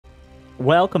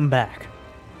welcome back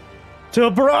to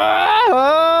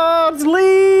Bronze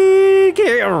League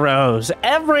Heroes,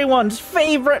 everyone's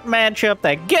favorite matchup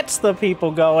that gets the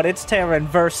people going. It's Terran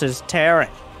versus Terran.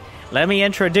 Let me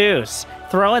introduce,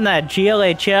 throwing that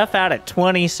GLHF out at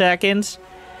 20 seconds.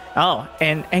 Oh,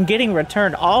 and getting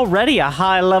returned already a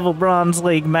high-level Bronze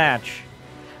League match.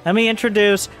 Let me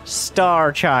introduce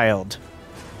Starchild.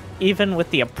 Even with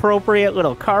the appropriate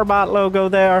little Carbot logo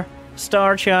there,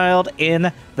 Starchild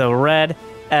in the red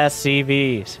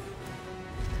SCVs.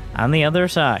 On the other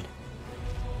side,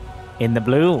 in the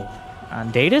blue,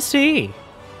 on Data C.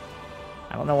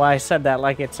 I don't know why I said that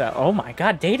like it's a, oh my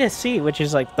god, Data C, which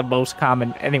is like the most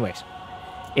common. Anyways,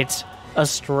 it's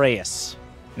Astreus.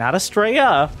 Not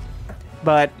Astrea,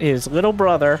 but his little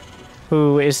brother,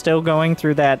 who is still going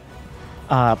through that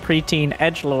preteen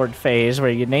edgelord phase where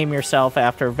you name yourself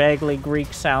after vaguely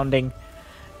Greek-sounding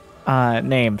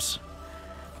names.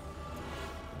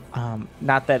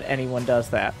 Not that anyone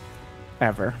does that,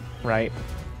 ever, right?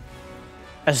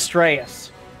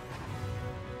 Astreus.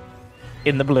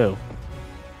 In the blue.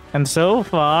 And so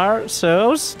far,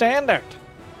 so standard.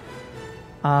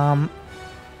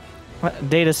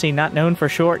 Data C, not known for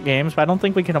short games, but I don't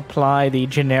think we can apply the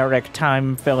generic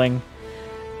time-filling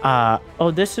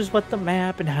oh, this is what the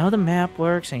map and how the map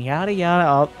works and yada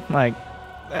yada.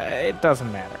 It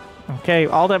doesn't matter. Okay,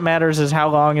 all that matters is how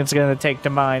long it's going to take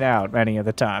to mine out many of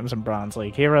the times in Bronze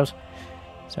League Heroes.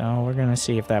 So we're going to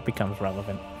see if that becomes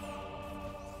relevant.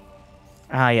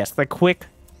 Ah, yes, the quick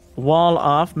wall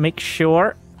off. Make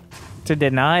sure to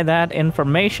deny that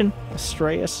information.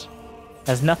 Astreus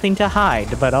has nothing to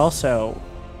hide, but also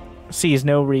sees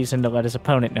no reason to let his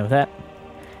opponent know that.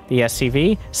 The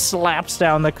SCV slaps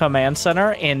down the command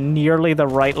center in nearly the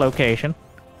right location,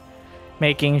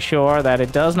 making sure that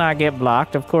it does not get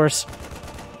blocked. Of course,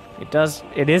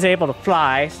 it is able to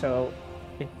fly, so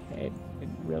it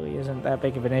really isn't that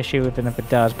big of an issue, even if it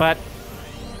does. But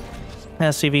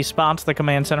SCV spots the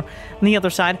command center. On the other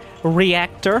side,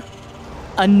 reactor,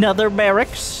 another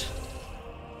barracks,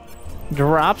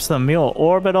 drops the mule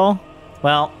orbital.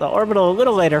 Well, the orbital a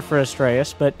little later for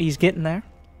Astreus, but he's getting there.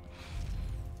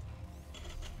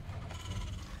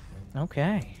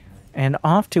 Okay, and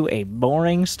off to a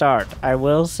boring start. I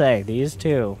will say, these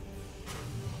two.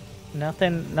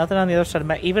 Nothing on the other side of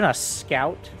the map. Even a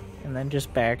scout, and then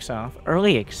just backs off.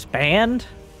 Early expand?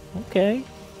 Okay.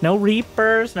 No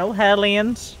Reapers, no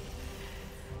Hellions.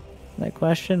 That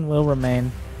question will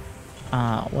remain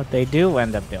what they do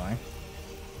end up doing.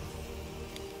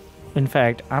 In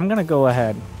fact, I'm going to go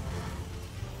ahead.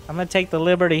 I'm going to take the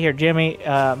liberty here, Jimmy.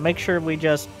 Make sure we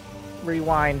just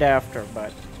rewind after,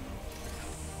 but...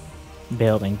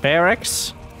 Building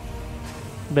barracks.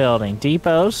 Building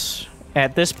depots.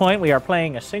 At this point, we are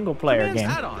playing a single-player game.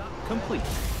 Add-on complete.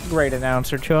 Great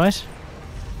announcer choice.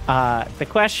 The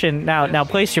question... Now,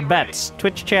 place your bets.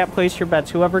 Twitch chat, place your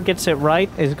bets. Whoever gets it right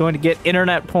is going to get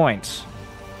internet points.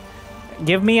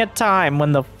 Give me a time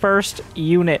when the first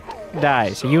unit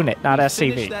dies. Unit, not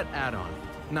SCV. Finish that add-on.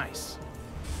 Nice.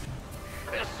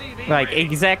 Like,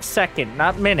 exact second,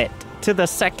 not minute. To the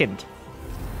second.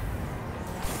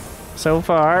 So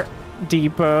far,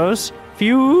 depots,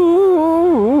 fusion.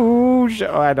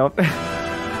 Oh, I don't.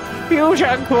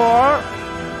 Fusion core.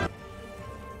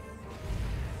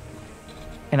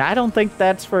 And I don't think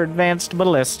that's for advanced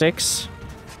ballistics.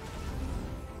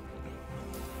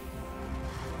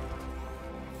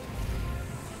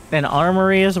 An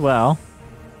armory as well.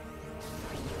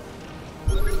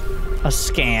 A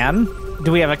scan.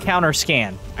 Do we have a counter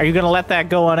scan? Are you going to let that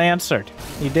go unanswered?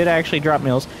 You did actually drop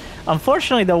mules.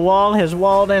 Unfortunately, the wall has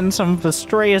walled in some of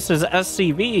Astreus'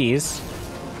 SCVs.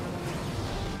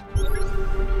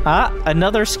 Ah,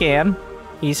 another scan.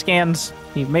 He scans,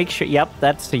 he makes sure, yep,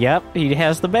 he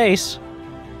has the base.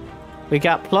 We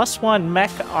got +1 mech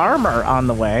armor on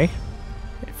the way.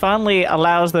 It finally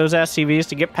allows those SCVs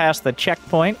to get past the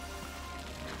checkpoint.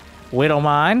 Widow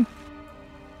mine.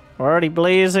 We're already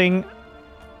blazing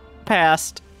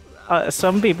past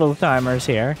some people's timers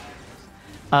here.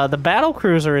 The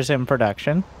Battlecruisin is in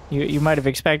production. You might have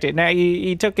expected. Now,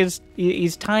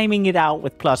 he's timing it out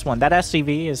with +1. That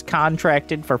SCV is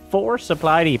contracted for 4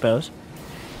 supply depots.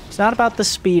 It's not about the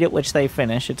speed at which they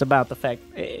finish. It's about the fact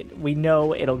we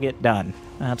know it'll get done.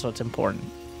 That's what's important.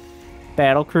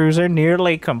 Battlecruisin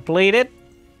nearly completed.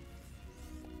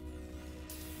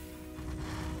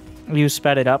 You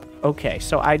sped it up. Okay,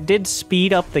 so I did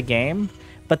speed up the game,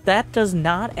 but that does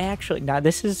not actually... Now,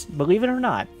 this is, believe it or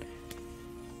not,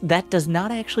 that does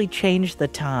not actually change the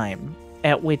time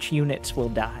at which units will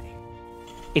die.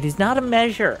 It is not a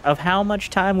measure of how much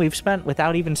time we've spent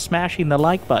without even smashing the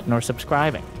like button or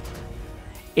subscribing.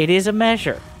 it is a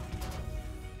measure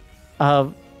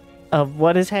of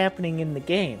what is happening in the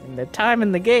game. And the time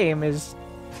in the game is...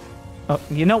 Oh,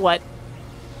 you know what?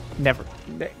 Never.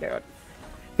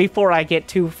 Before I get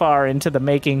too far into the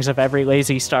makings of every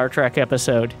lazy Star Trek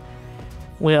episode,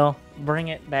 we'll bring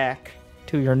it back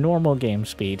to your normal game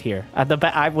speed here.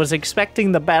 I was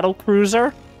expecting the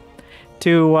Battlecruiser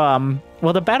to...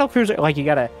 well, the Battlecruiser, like, you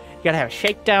gotta have a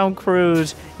shakedown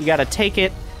cruise. You gotta take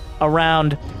it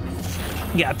around...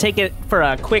 You gotta take it for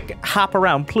a quick hop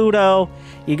around Pluto.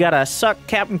 You gotta suck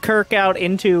Captain Kirk out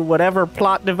into whatever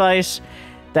plot device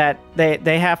that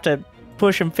they have to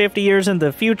push him 50 years into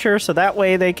the future, so that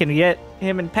way they can get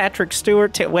him and Patrick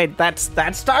Stewart to... Wait, that's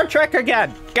Star Trek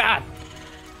again! God!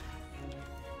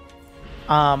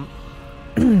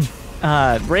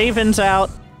 Raven's out.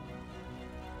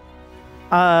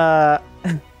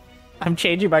 I'm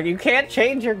changing my... You can't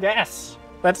change your guess!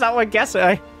 That's not what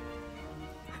guessing...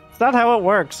 It's not how it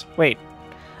works. Wait.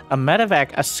 A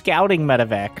medevac, a scouting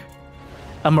medevac,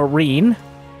 a marine.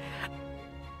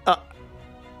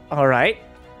 All right.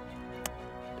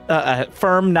 A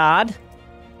firm nod,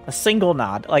 a single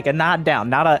nod, like a nod down,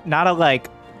 not like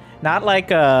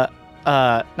a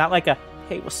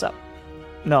hey, what's up?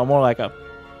 No, more like a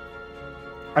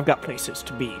I've got places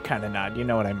to be kind of nod. You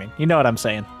know what I mean? You know what I'm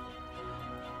saying?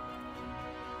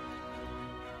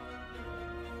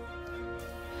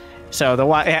 So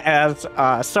as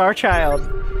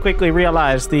Starchild quickly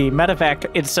realized, the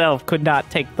medevac itself could not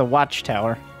take the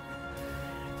watchtower.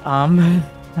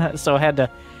 So had to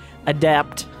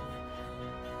adapt.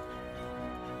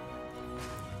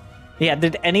 Yeah,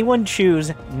 did anyone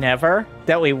choose never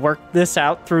that we worked this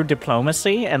out through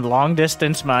diplomacy and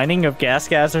long-distance mining of gas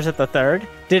gathers at the third?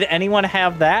 Did anyone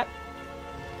have that?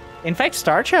 In fact,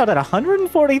 Starchild had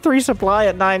 143 supply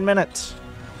at 9 minutes.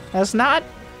 That's not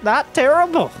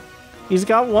terrible. He's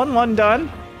got 1-1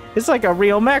 done. It's like a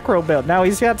real macro build. Now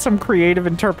he's got some creative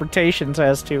interpretations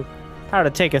as to how to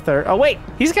take a third. Oh wait,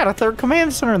 he's got a third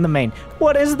command center in the main.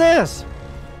 What is this?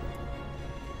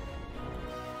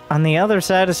 On the other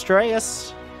side,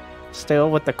 Astreus, still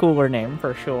with the cooler name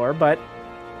for sure, but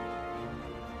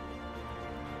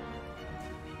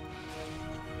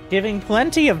giving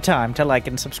plenty of time to like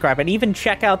and subscribe, and even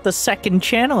check out the second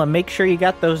channel and make sure you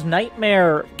got those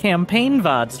Nightmare campaign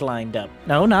VODs lined up.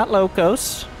 No, not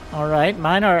Locos. All right,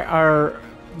 mine are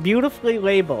beautifully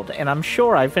labeled, and I'm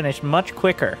sure I finished much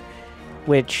quicker,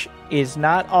 which is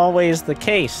not always the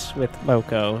case with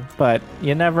Loco, but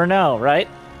you never know, right?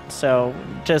 So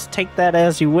just take that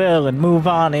as you will and move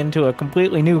on into a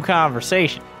completely new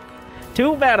conversation.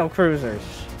 2 Battlecruisers.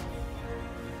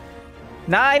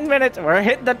 9 minutes. We're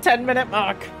hitting the 10-minute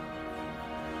mark.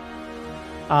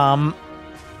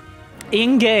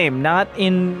 In-game, not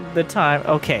in the time.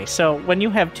 Okay, so when you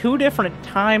have 2 different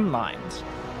timelines,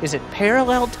 is it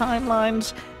parallel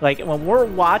timelines? Like, when we're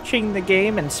watching the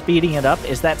game and speeding it up,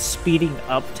 is that speeding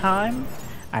up time?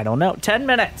 I don't know. 10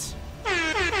 minutes.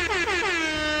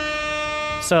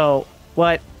 So,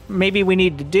 what maybe we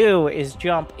need to do is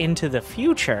jump into the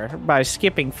future by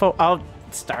skipping oh,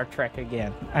 Star Trek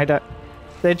again.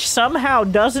 That somehow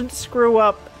doesn't screw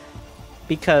up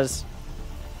because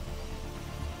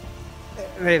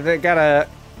they gotta...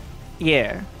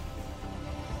 Yeah.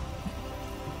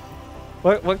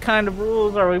 What kind of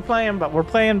rules are we playing? But we're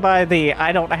playing by the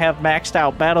I don't have maxed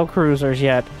out Battlecruisers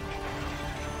yet.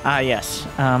 Yes.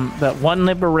 The 1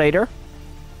 Liberator.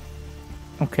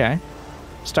 Okay.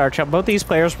 Starchild. Both these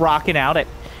players rocking out at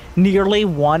nearly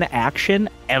 1 action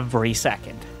every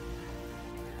second.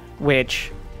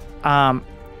 Which,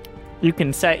 you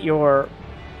can set your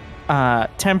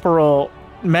temporal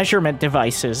measurement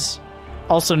devices,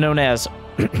 also known as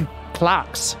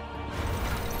clocks,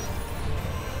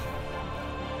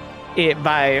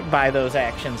 by those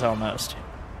actions almost.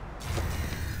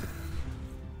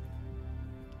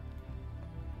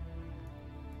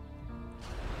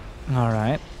 All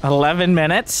right, 11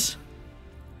 minutes.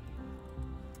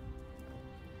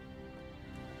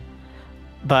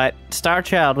 But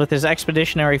Starchild, with his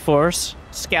expeditionary force,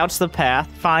 scouts the path,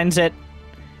 finds it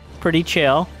pretty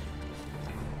chill,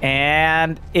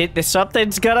 and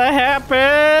something's gonna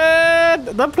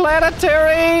happen. The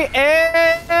planetary,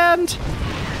 and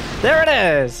there it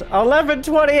is,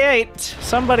 11:28.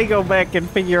 Somebody go back and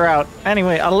figure out.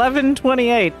 Anyway,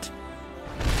 11:28.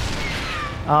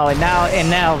 Oh, and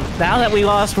now that we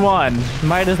lost 1,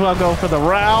 might as well go for the...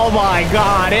 Oh my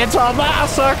God, it's a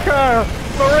massacre!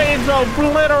 Marines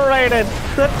obliterated!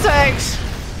 The tanks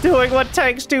doing what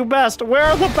tanks do best. Where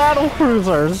are the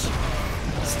Battlecruisers?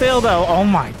 Still though, oh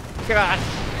my God.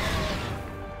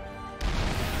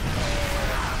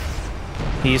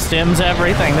 He stims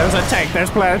everything. There's a tank.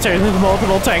 There's planetary. There's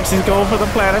multiple tanks. He's going for the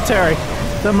planetary.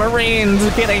 The Marines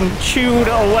getting chewed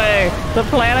away. The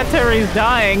planetary's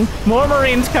dying. More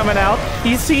Marines coming out.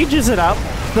 He sieges it up.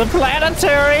 The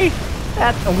planetary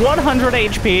at 100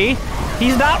 HP.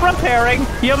 He's not repairing.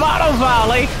 Yamato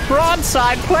volley.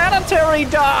 Broadside. Planetary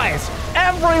dies.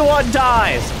 Everyone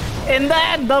dies. And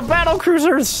then the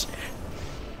battlecruisers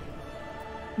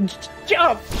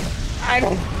jump.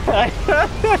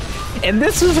 And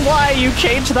this is why you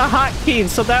change the hotkeys,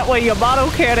 so that way Yamato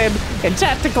Cannon and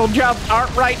Tactical Jump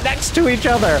aren't right next to each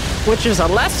other, which is a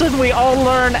lesson we all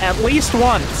learn at least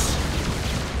once.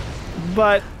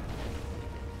 But,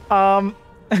 I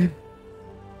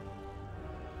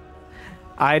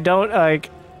don't, like,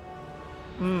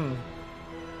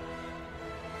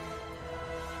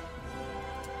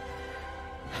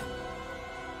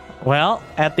 Well,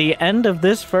 at the end of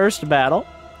this first battle,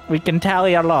 we can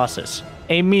tally our losses.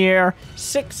 A mere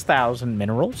 6,000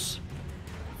 minerals,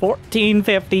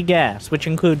 1,450 gas, which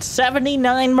includes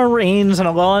 79 Marines and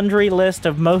a laundry list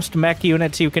of most mech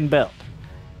units you can build,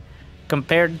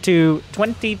 compared to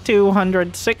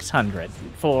 2,200, 600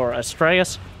 for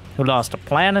Astreus, who lost a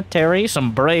planetary,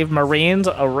 some brave Marines,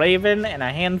 a Raven, and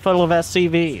a handful of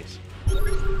SCVs.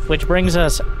 Which brings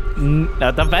us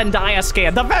the Vendia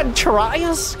scan, the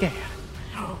Venturia scan,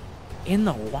 in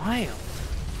the wild.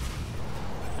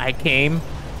 I came,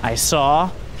 I saw,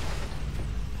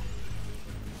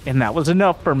 and that was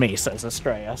enough for me, says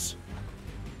Astreus.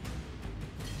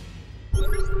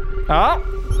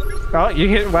 Oh, you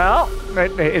hit, well,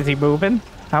 is he moving?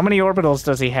 How many orbitals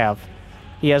does he have?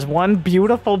 He has one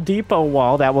beautiful depot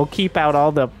wall that will keep out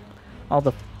all the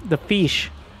fish,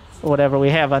 or whatever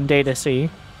we have on Data C.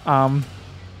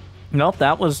 Nope,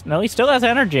 that was, no, he still has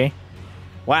energy.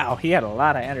 Wow, he had a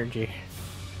lot of energy.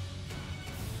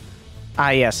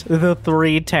 Ah, yes, the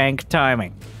 3-tank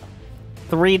timing.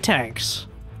 3 tanks,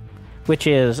 which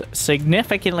is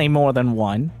significantly more than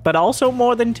 1, but also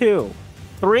more than 2.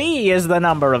 3 is the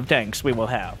number of tanks we will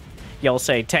have. You'll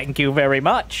say, thank you very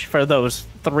much for those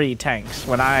 3 tanks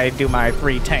when I do my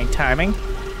 3-tank timing.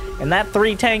 And that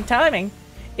 3-tank timing,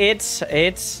 it's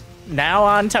now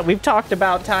on time. We've talked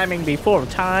about timing before.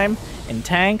 Time and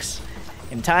tanks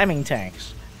and timing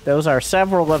tanks. Those are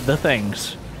several of the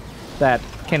things that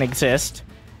can exist.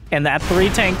 And that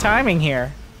 3-tank timing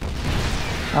here.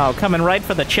 Oh, coming right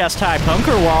for the chest-high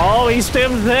bunker wall. He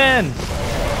stims in.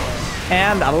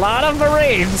 And a lot of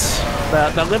Marines.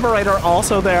 The Liberator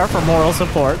also there for moral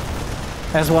support,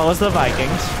 as well as the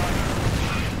Vikings.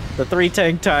 The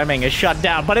 3-tank timing is shut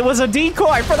down, but it was a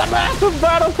decoy for the massive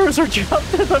battlecruiser jump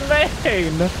to the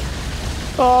main.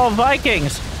 Oh,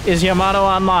 Vikings. Is Yamato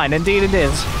online? Indeed it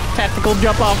is. Tactical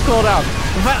jump off cooldown.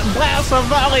 Blast a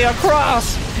volley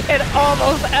across, and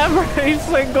almost every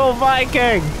single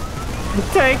Viking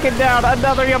taking down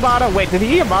another Yamato. Wait, did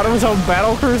he Yamato his own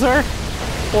battlecruiser?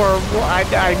 Or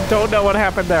I don't know what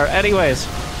happened there. Anyways,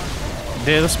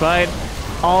 despite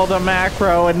all the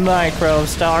macro and micro of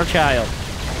Starchild,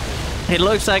 it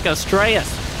looks like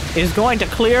Astreus is going to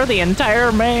clear the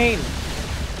entire main.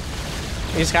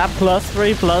 He's got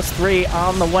 +3/+3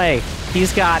 on the way.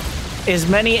 He's got as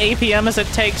many APM as it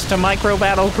takes to micro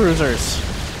battle cruisers,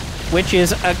 which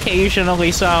is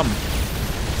occasionally some.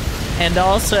 And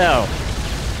also,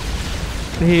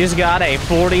 he's got a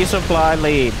 40 supply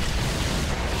lead.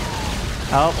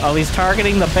 Oh, he's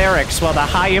targeting the barracks while the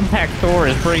high-impact Thor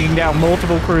is bringing down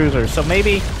multiple cruisers. So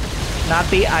maybe not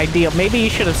the ideal. Maybe he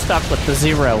should have stuck with the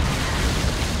 0.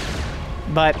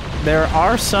 But there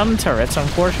are some turrets,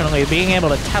 unfortunately. Being able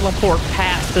to teleport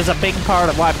past is a big part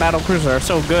of why battlecruisers are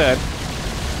so good.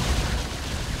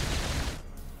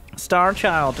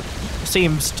 Starchild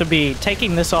seems to be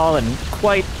taking this all in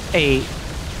quite a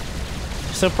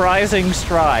surprising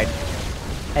stride,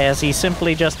 as he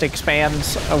simply just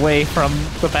expands away from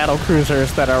the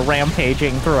battlecruisers that are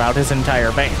rampaging throughout his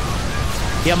entire base.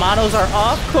 Yamatos are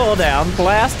off cooldown,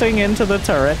 blasting into the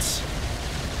turrets.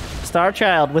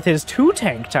 Starchild with his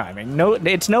 2-tank timing. No,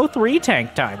 it's no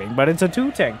 3-tank timing, but it's a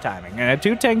 2-tank timing. And a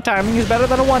 2-tank timing is better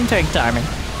than a 1-tank timing,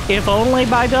 if only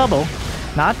by double.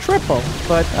 Not triple,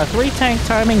 but a 3-tank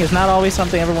timing is not always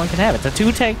something everyone can have. It's a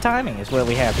 2-tank timing is what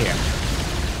we have here.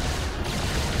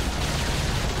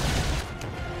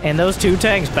 And those 2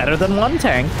 tanks better than 1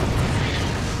 tank.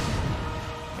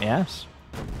 Yes.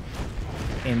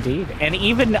 Indeed. And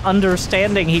even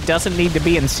understanding he doesn't need to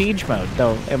be in siege mode,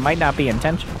 though it might not be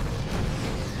intentional.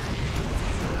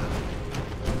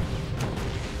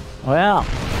 Well,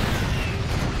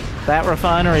 that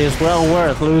refinery is well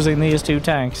worth losing these 2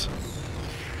 tanks.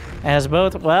 As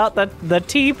both, well, the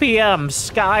TPM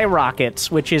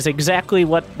skyrockets, which is exactly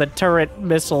what the turret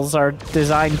missiles are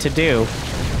designed to do.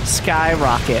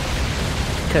 Skyrocket.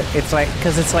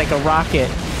 Because it's like a rocket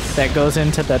that goes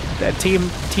into the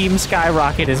Team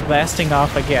Skyrocket is blasting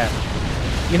off again.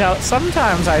 You know,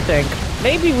 sometimes I think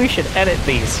maybe we should edit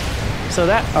these so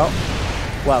that, oh,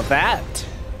 well, that.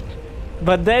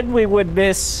 But then we would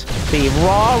miss the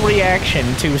raw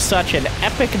reaction to such an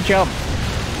epic jump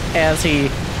as he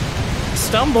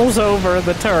stumbles over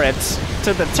the turrets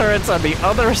to the turrets on the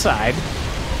other side.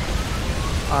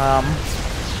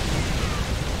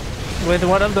 With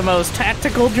one of the most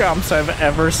tactical jumps I've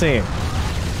ever seen.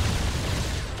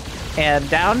 And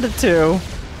down to 2.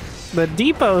 The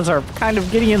depots are kind of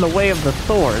getting in the way of the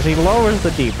Thors. He lowers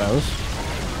the depots.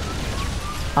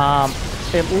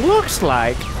 It looks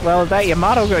like, well, that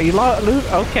Yamato go,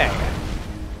 okay.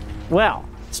 Well,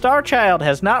 Starchild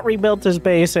has not rebuilt his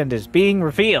base and is being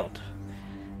revealed.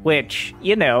 Which,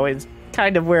 you know, is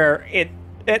kind of where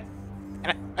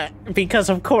because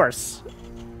of course.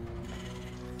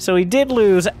 So he did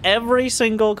lose every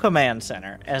single command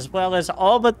center, as well as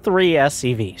all but 3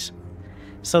 SCVs.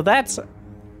 So that's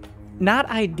not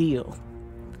ideal.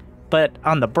 But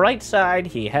on the bright side,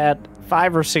 he had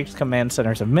 5 or 6 command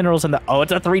centers of minerals in the... Oh,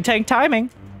 it's a 3-tank timing!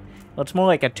 Well, it's more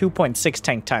like a 2.6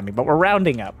 tank timing, but we're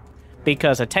rounding up.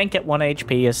 Because a tank at 1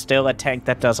 HP is still a tank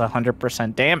that does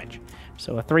 100% damage.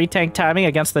 So a 3-tank timing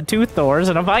against the 2 Thors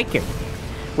and a Viking.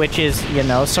 Which is, you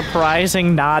know,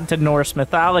 surprising nod to Norse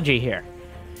mythology here.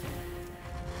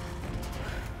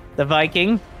 The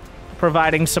Viking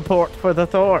providing support for the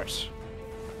Thors.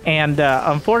 And,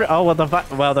 unfortunately,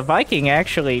 the Viking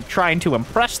actually trying to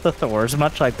impress the Thors,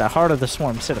 much like the Heart of the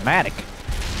Swarm cinematic,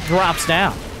 drops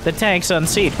down. The tanks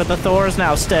unseat, but the Thors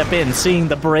now step in, seeing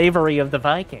the bravery of the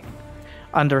Viking,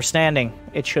 understanding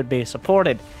it should be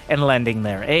supported, and lending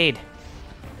their aid.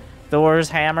 Thor's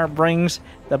hammer brings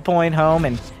the point home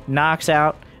and knocks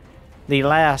out the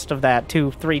last of that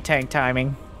 2-3 tank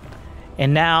timing.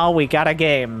 And now we got a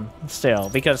game still,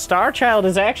 because Starchild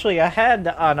is actually ahead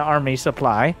on army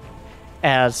supply,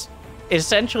 as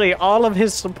essentially all of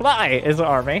his supply is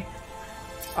army.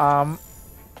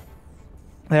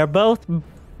 They're both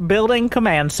building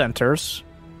command centers.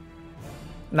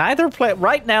 Neither play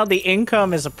right now. The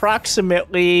income is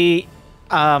approximately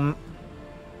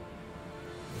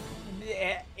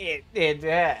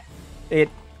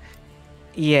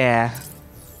yeah.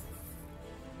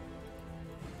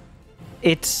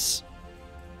 It's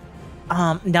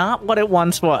not what it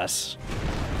once was.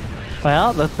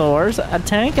 Well, the Thor's a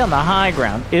tank on the high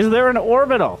ground. Is there an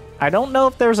orbital? I don't know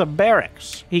if there's a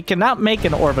barracks. He cannot make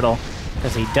an orbital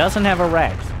because he doesn't have a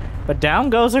Rex. But down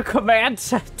goes a command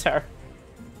center.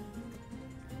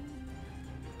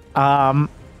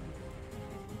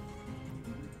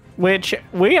 Which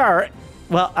we are,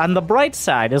 well, on the bright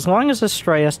side, as long as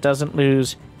Astreus doesn't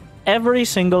lose every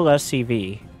single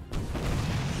SCV,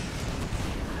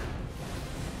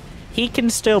 he can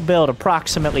still build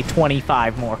approximately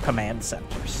 25 more command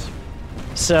centers.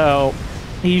 So,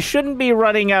 he shouldn't be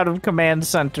running out of command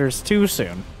centers too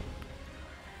soon.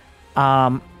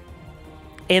 And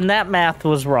that math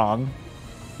was wrong,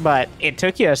 but it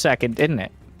took you a second, didn't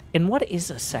it? And what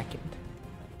is a second?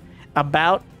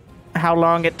 About how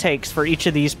long it takes for each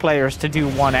of these players to do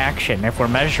one action if we're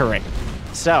measuring.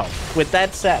 So, with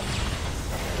that said,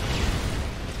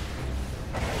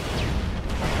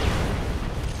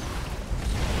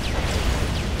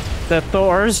 the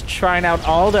Thors trying out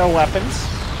all their weapons.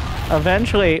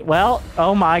 Eventually, well,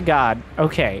 oh my god.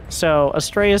 Okay, so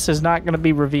Astreus is not going to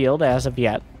be revealed as of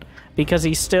yet, because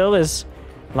he still is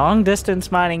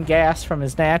long-distance mining gas from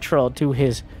his natural to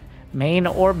his main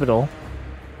orbital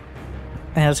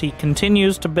as he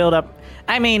continues to build up.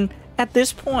 I mean, at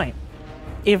this point,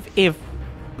 if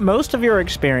most of your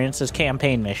experience is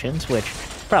campaign missions, which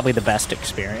is probably the best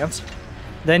experience,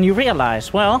 then you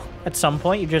realize, well, at some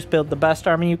point you just build the best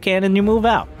army you can and you move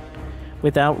out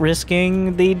without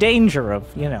risking the danger of,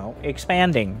 you know,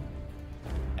 expanding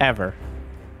ever.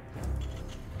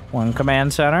 1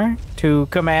 command center, 2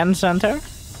 command center.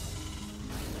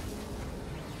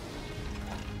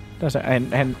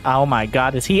 And oh my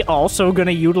god, is he also going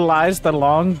to utilize the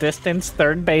long distance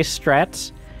third base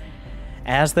strats?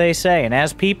 As they say, and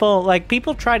as people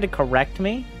tried to correct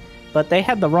me, but they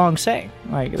had the wrong saying.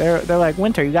 Like, they're like,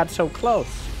 Winter, you got so close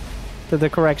to the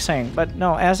correct saying. But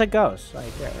no, as it goes.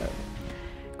 Like,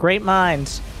 great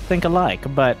minds think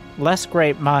alike, but less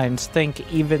great minds think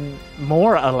even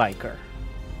more aliker.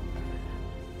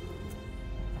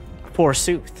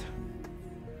 Forsooth.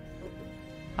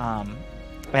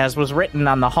 As was written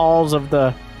on the halls of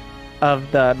the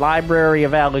of the Library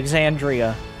of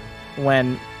Alexandria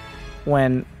when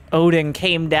Odin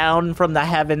came down from the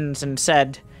heavens and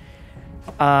said,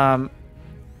 fuck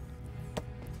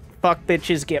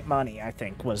bitches get money, I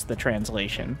think was the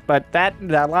translation. But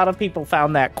a lot of people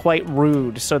found that quite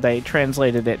rude, so they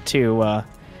translated it to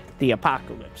the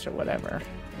apocalypse or whatever.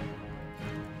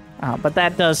 But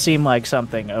that does seem like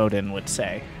something Odin would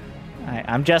say.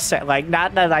 I'm just saying, like,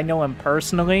 not that I know him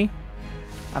personally.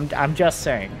 I'm just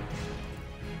saying.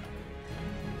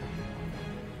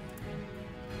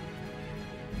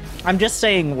 I'm just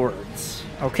saying words,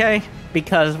 okay?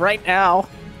 Because right now,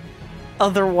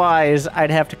 otherwise,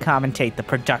 I'd have to commentate the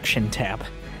production tab.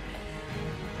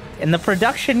 And the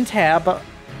production tab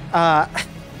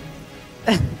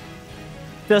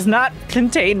does not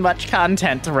contain much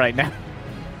content right now.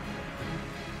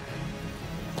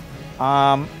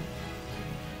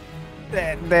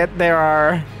 There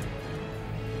are...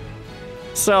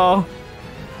 So,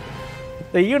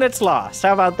 the unit's lost.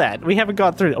 How about that? We haven't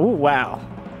gone through... Oh, wow.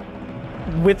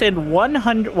 Within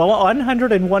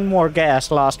 101 more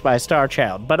gas lost by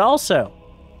Starchild, but also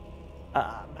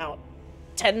about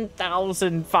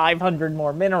 10,500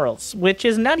 more minerals, which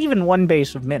is not even one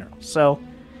base of minerals. So,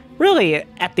 really,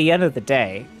 at the end of the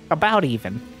day, about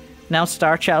even. Now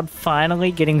Starchild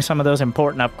finally getting some of those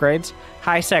important upgrades.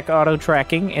 High-sec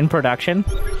auto-tracking in production.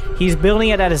 He's building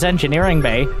it at his engineering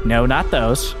bay. No, not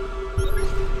those.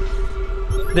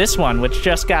 This one, which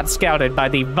just got scouted by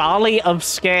the volley of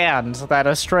scans that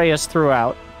Astreus threw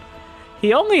out.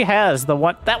 He only has the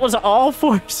one... That was all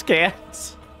 4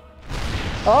 scans.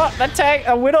 Oh, a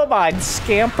Widowmine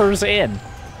scampers in.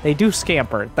 They do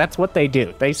scamper. That's what they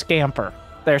do. They scamper.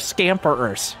 They're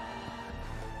scamperers.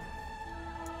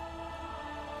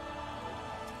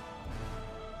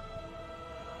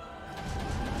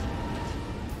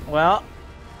 Well,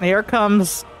 here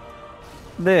comes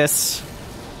this.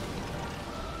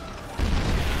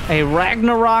 A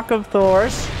Ragnarok of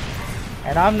Thors.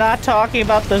 And I'm not talking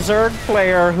about the Zerg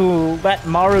player who let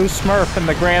Maru smurf in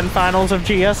the grand finals of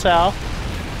GSL.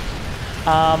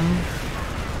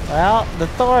 Well, the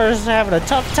Thors are having a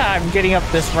tough time getting up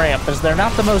this ramp as they're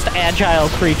not the most agile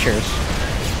creatures.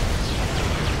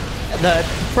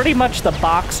 Pretty much the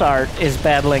box art is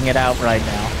battling it out right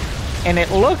now. And it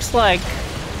looks like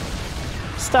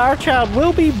Starchild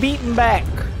will be beaten back.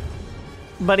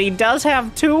 But he does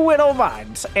have 2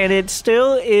 Widowmines, and it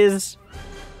still is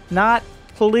not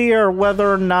clear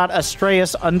whether or not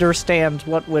Astreus understands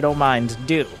what Widowmines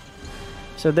do.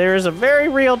 So there is a very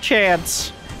real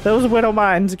chance those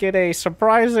Widowmines get a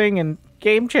surprising and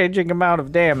game-changing amount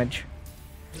of damage.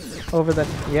 Over the...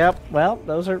 Yep, well,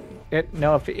 those are...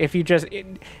 No, if you just...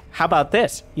 how about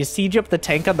this? You siege up the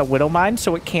tank on the Widowmine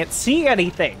so it can't see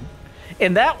anything.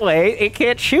 And that way, it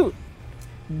can't shoot.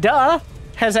 Duh!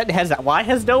 Why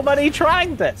has nobody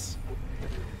tried this?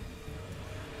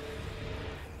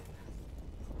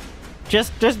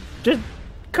 Just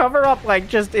cover up,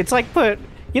 like, it's like put,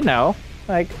 you know,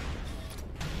 like,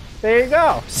 there you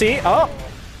go. See? Oh,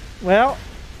 well,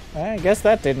 I guess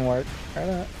that didn't work.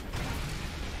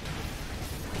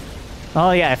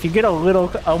 Oh, yeah, if you get a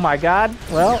little, oh my god,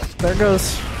 well, there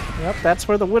goes, yep, that's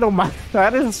where the Widowmine,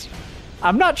 that is,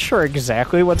 I'm not sure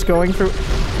exactly what's going through.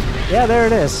 Yeah, there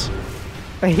it is.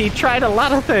 He tried a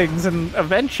lot of things and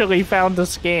eventually found a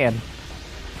scan.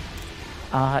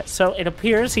 So it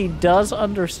appears he does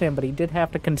understand, but he did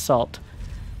have to consult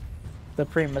the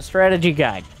Prima strategy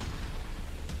guide.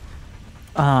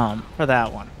 For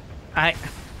that one.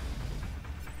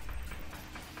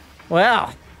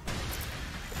 Well,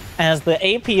 as the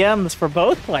APMs for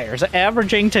both players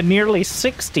averaging to nearly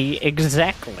 60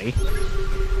 exactly.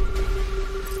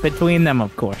 Between them,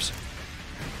 of course.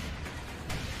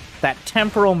 That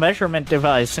temporal measurement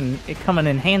device and it coming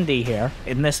in handy here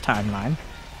in this timeline.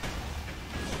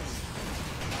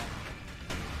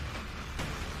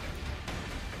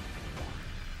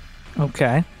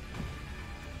 Okay.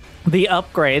 The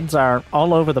upgrades are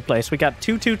all over the place. We got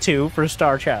 222 for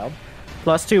Starchild,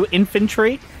 +2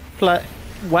 infantry, plus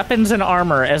weapons and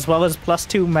armor, as well as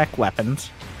 +2 mech weapons,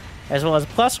 as well as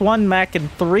 +1 mech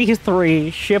and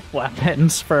 3 ship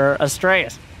weapons for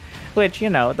Astreus. Which, you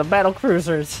know, the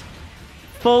battlecruisers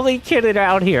fully kitted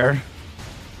out here.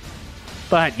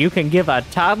 But you can give a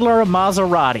toddler a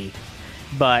Maserati,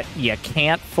 but you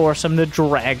can't force him to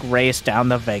drag race down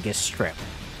the Vegas Strip,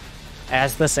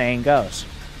 as the saying goes.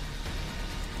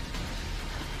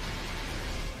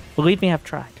 Believe me, I've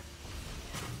tried.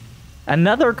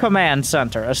 Another command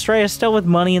center. Astreus still with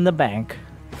money in the bank.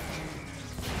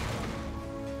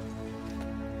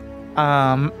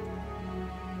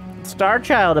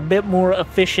 Starchild, a bit more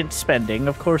efficient spending.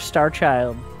 Of course,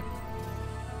 Starchild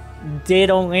did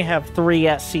only have 3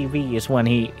 SCVs when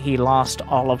he lost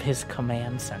all of his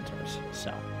command centers,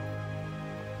 so.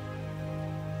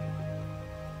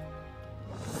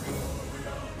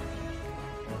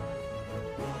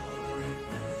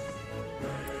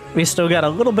 We still got a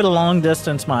little bit of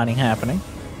long-distance mining happening.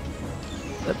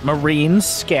 The Marines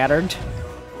scattered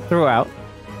throughout.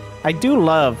 I do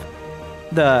love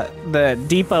the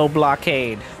depot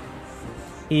blockade.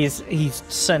 He's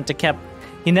sent to keep.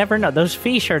 You never know. Those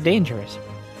fish are dangerous.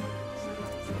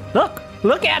 Look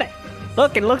at it.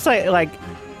 Look, it looks like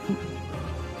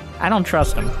I don't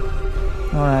trust him.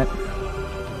 All right.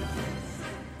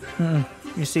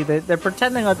 You see, they're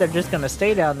pretending like they're just gonna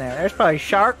stay down there. There's probably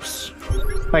sharks,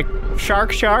 like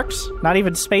sharks, not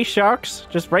even space sharks,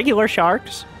 just regular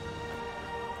sharks.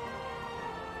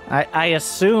 I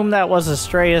assume that was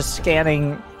Astreus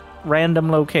scanning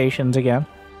random locations again.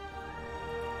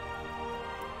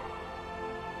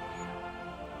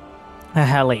 A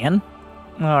Hellion.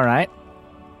 All right.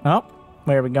 Oh,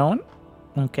 where are we going?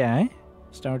 Okay.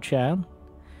 Starchild.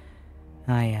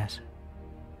 Ah, yes.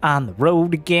 On the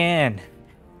road again.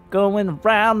 Going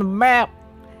around the map.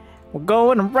 We're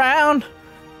going around.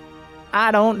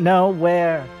 I don't know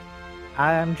where.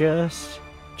 I'm just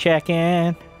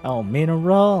checking. Oh,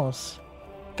 minerals.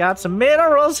 Got some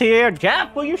minerals here.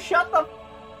 Jeff, will you shut the...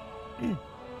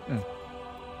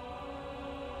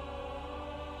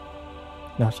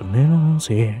 Got some minerals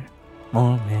here.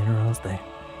 More minerals there.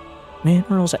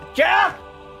 Minerals there. Jeff!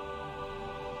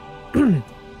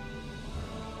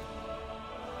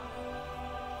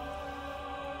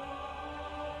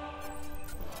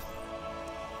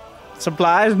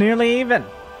 Supplies nearly even,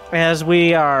 as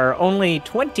we are only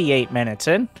 28 minutes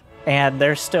in, and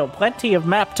there's still plenty of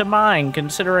map to mine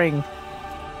considering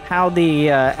how the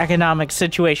economic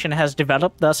situation has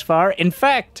developed thus far. In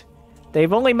fact,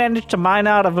 they've only managed to mine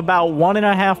out of about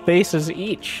 1.5 bases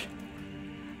each.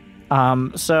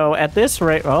 So at this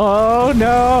rate, oh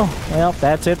no, well,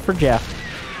 that's it for Jeff.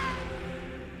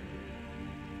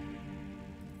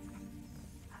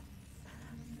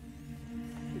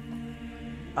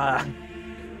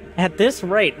 At this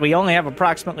rate, we only have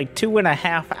approximately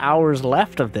 2.5 hours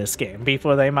left of this game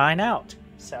before they mine out.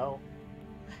 So,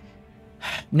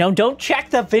 no, don't check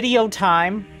the video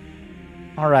time.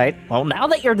 All right. Well, now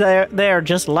that you're there,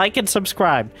 just like and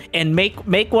subscribe, and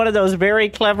make one of those very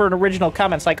clever and original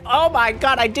comments, like, "Oh my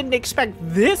God, I didn't expect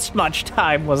this much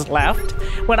time was left.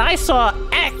 When I saw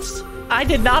X, I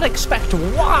did not expect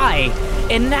Y,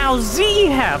 and now Z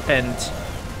happened."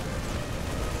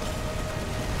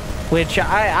 Which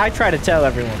I try to tell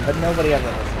everyone, but nobody ever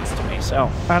listens to me, so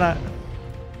I don't...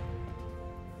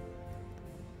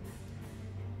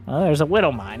 Well, there's a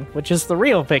Widow Mine, which is the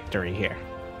real victory here,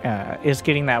 is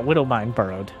getting that Widow Mine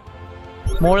burrowed.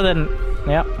 More than...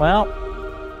 Yep, well...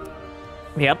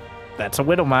 Yep, that's a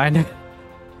Widow Mine.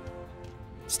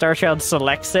 Starchild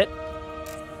selects it.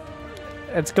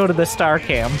 Let's go to the Star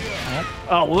Cam.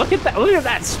 Oh, look at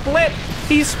that split!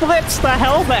 He splits the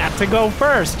Hellbat to go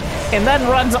first, and then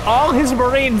runs all his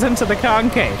Marines into the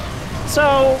concave.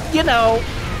 So, you know,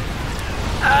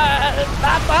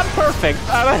 not perfect.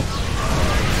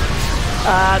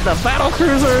 The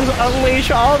Battlecruisers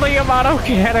unleash all the Yamato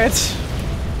cannons.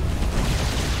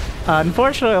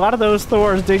 Unfortunately, a lot of those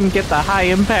Thors didn't get the high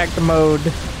impact mode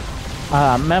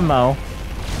memo.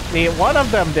 One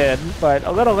of them did, but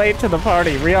a little late to the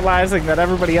party, realizing that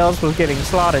everybody else was getting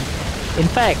slaughtered. In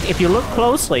fact, if you look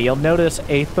closely, you'll notice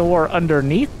a Thor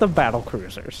underneath the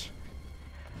Battlecruisers.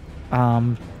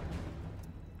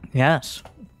 Yes.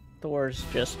 Thor's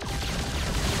just...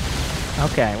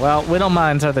 Okay, well, Widow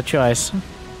Mines are the choice.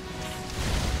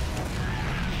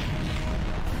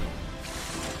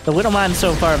 The Widow Mines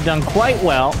so far have done quite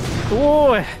well.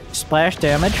 Ooh, splash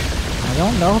damage. I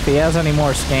don't know if he has any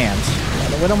more scans.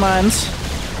 The Widow Mines.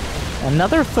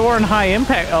 Another Thor and high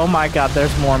impact. Oh my God,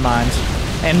 there's more mines.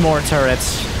 And more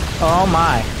turrets. Oh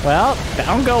my. Well,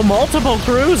 down go multiple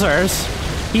cruisers.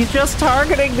 He's just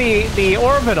targeting the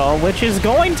orbital, which is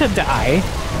going to die.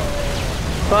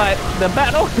 But the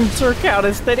Battlecruiser count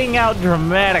is thinning out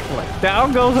dramatically.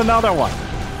 Down goes another one.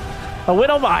 A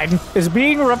Widow Mine is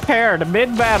being repaired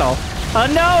mid-battle. Oh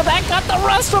no, that got the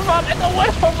rust of them, and the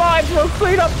Widow Mines will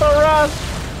clean up the rust.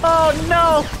 Oh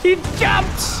no, he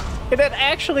jumps! And it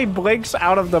actually blinks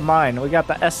out of the mine. We got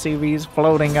the SCVs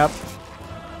floating up.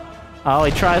 Oh,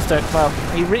 he tries to, well,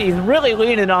 he's really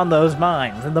leaning on those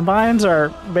mines. And the mines are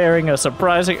bearing a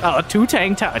surprising, two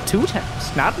tanks,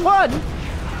 not one,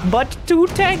 but 2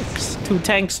 tanks. 2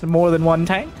 tanks, more than 1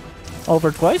 tank.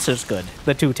 Over twice as good,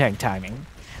 the 2 tank timing.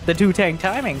 The 2 tank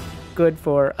timing, good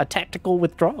for a tactical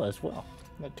withdrawal as well.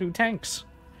 The 2 tanks.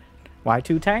 Why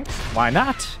 2 tanks? Why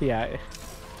not? Yeah.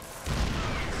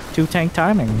 2 tank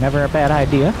timing, never a bad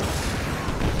idea.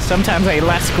 Sometimes a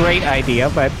less great idea,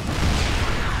 but...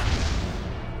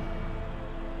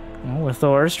 Well, with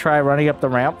Thors, try running up the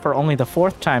ramp for only the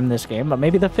 4th time this game, but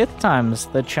maybe the 5th time's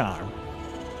the charm.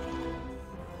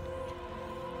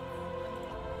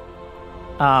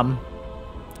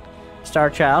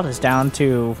 Starchild is down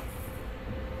to...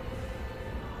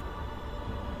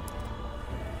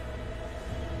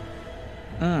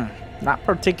 not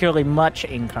particularly much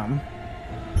income.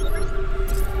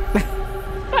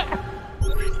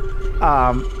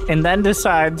 And then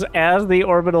decides as the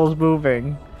orbital's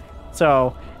moving.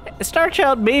 So,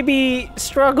 Starchild may be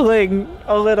struggling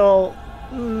a little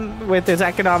with his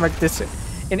economic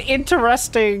an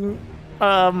interesting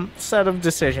set of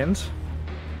decisions.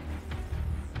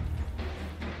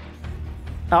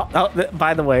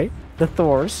 By the way, the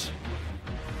Thors.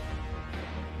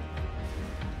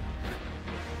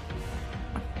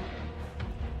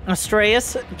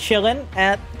 Astreus chilling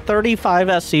at 35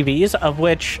 SCVs, of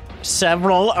which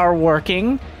several are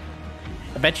working.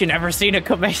 I bet you never seen a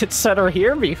command center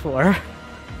here before.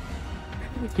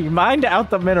 He mined out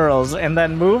the minerals and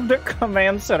then moved the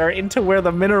command center into where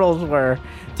the minerals were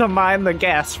to mine the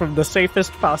gas from the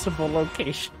safest possible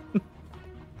location.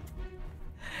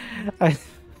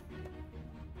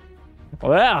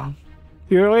 Well,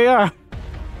 here we are.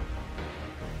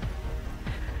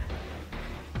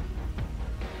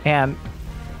 And...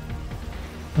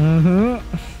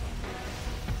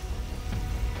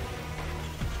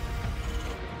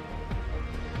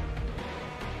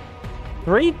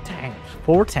 3 tanks,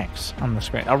 4 tanks on the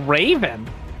screen. A Raven.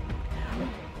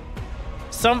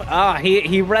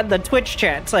 He read the Twitch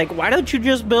chat. It's like, why don't you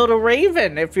just build a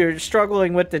Raven if you're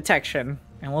struggling with detection?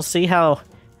 And we'll see how...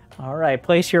 Alright,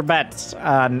 place your bets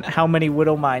on how many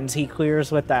Widow Mines he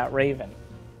clears with that Raven.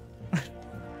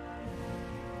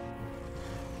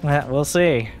 Well, we'll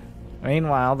see.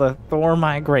 Meanwhile, the Thor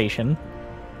migration.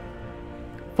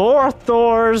 4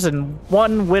 Thors and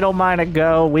 1 Widow Mine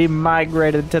ago, we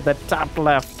migrated to the top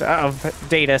left of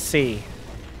Data C.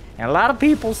 And a lot of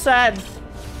people said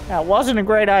that wasn't a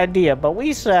great idea, but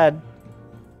we said,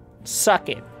 suck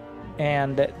it.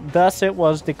 And thus it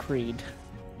was decreed.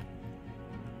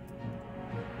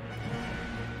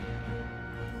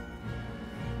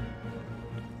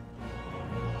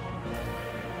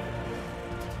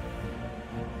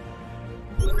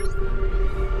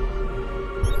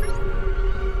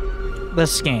 The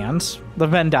scans, the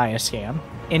Venn diagram scan,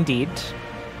 indeed.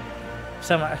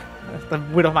 Some the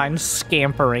Widowmine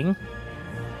scampering.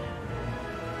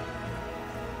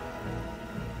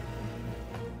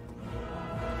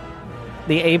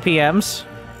 The APMs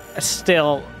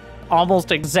still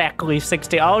almost exactly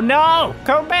 60. Oh no!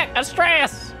 Come back,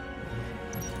 Astreus!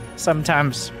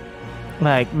 Sometimes,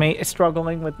 like,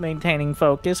 struggling with maintaining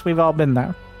focus. We've all been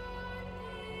there.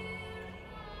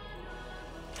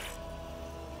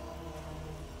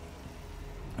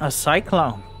 A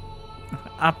Cyclone.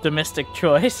 Optimistic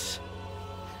choice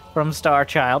from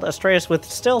Starchild. Astreus with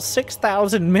still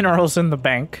 6,000 minerals in the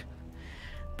bank.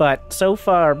 But so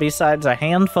far, besides a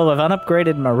handful of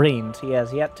unupgraded Marines, he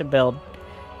has yet to build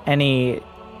any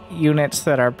units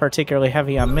that are particularly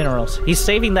heavy on minerals. He's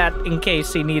saving that in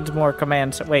case he needs more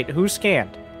commands. Wait, who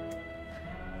scanned?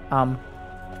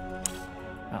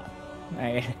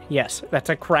 Yes, that's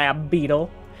a crab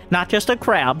beetle. Not just a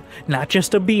crab, not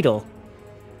just a beetle.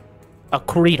 A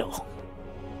creedle.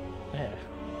 Yeah.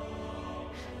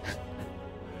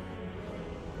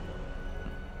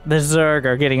 The Zerg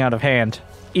are getting out of hand,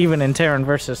 even in Terran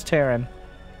versus Terran.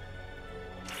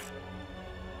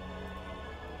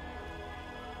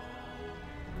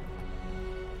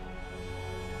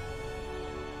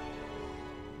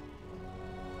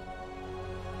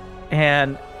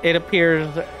 And it appears,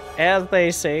 as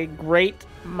they say, great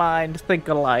minds think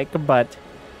alike, but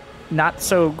not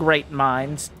so great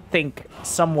minds think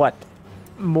somewhat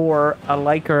more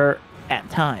aliker at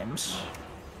times,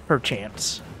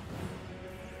 perchance.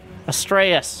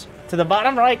 Astreus to the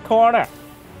bottom right corner.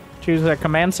 Choose a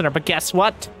command center, but guess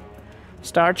what?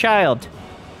 Starchild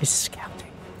is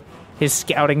scouting. His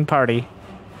scouting party.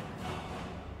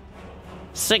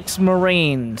 6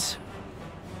 Marines.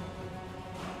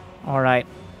 Alright.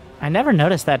 I never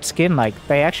noticed that skin, like,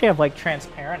 they actually have, like,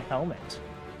 transparent helmets.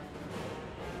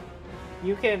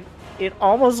 You can... It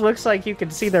almost looks like you can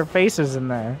see their faces in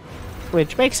there,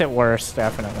 which makes it worse,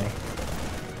 definitely.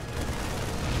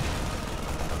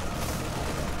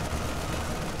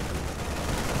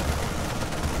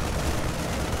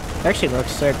 Actually looks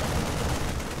sick.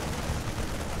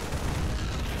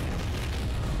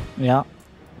 Yeah.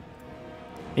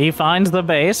 He finds the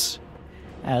base.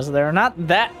 As they're not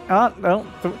that... Oh, no.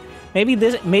 Maybe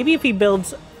if he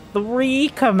builds 3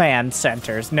 command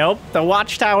centers. Nope, the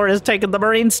watchtower is taking the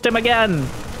marine stim again.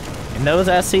 And those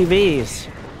SCVs.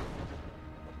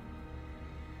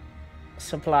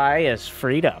 Supply is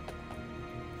freed up.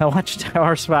 The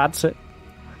watchtower spots it.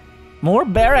 More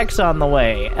barracks on the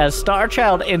way, as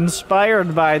Starchild,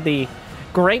 inspired by the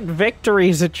great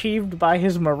victories achieved by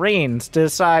his marines,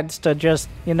 decides to just,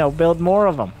 you know, build more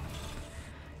of them.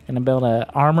 Gonna build an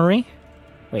armory.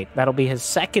 Wait, that'll be his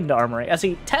 2nd armory, as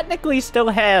he technically still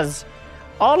has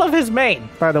all of his main,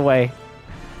 by the way.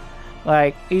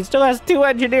 Like, he still has 2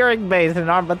 engineering bays in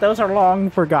arm, but those are long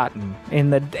forgotten in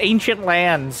the ancient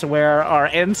lands where our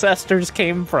ancestors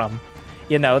came from.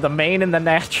 You know, the main and the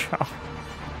natural.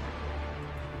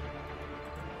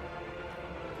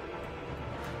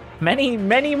 Many,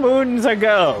 many moons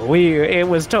ago, it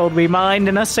was told we mined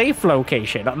in a safe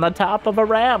location on the top of a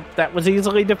ramp that was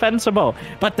easily defensible.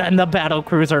 But then the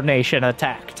Battlecruiser nation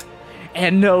attacked,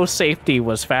 and no safety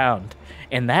was found.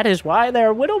 And that is why there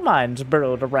are widow mines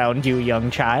burrowed around you,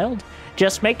 young child.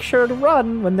 Just make sure to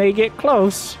run when they get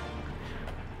close.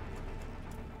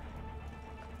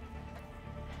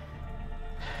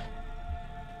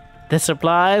 The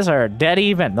supplies are dead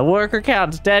even. The worker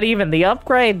count's dead even. The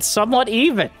upgrades somewhat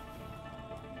even.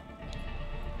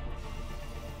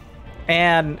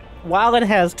 And while it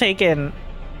has been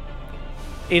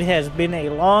a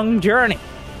long journey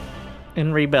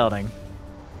in rebuilding.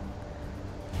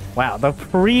 Wow, the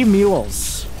free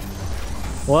mules.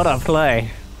 What a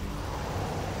play.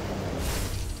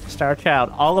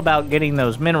 Starchild, all about getting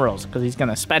those minerals, because he's going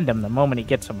to spend them the moment he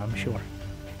gets them, I'm sure.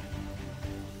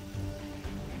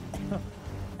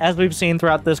 As we've seen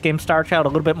throughout this game, Starchild a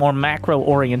little bit more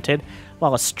macro-oriented,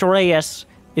 while Astreus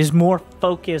is more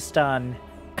focused on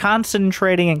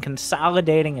concentrating and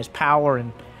consolidating his power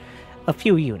in a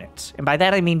few units. And by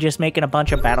that I mean just making a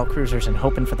bunch of battlecruisers and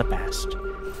hoping for the best.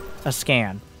 A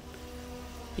scan.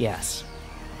 Yes.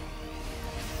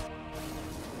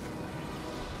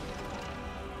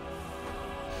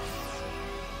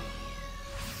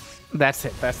 That's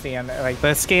it. That's the end. Like,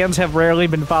 the scans have rarely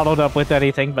been followed up with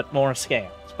anything but more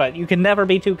scans. But you can never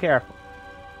be too careful.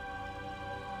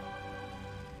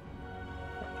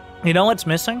 You know what's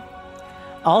missing?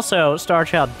 Also,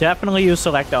 Starchild definitely used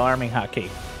select the army hotkey,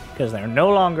 because there are no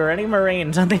longer any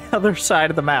Marines on the other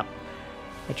side of the map,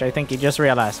 which I think he just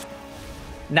realized.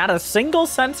 Not a single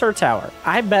sensor tower.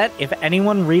 I bet if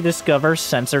anyone rediscovers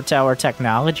sensor tower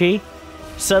technology,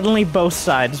 suddenly both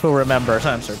sides will remember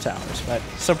sensor towers, but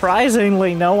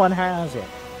surprisingly, no one has it.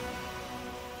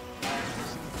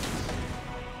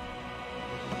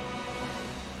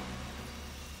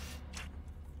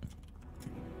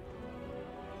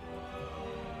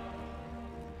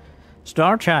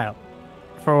 Starchild,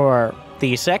 for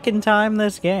the 2nd time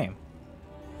this game,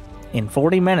 in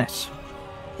 40 minutes,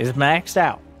 is maxed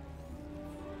out.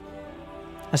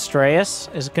 Astreus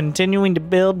is continuing to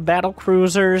build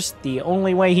battlecruisers the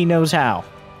only way he knows how.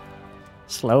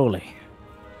 Slowly.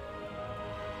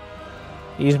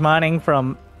 He's mining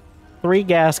from 3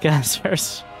 gas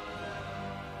gassers.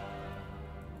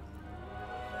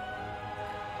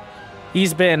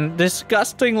 He's been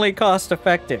disgustingly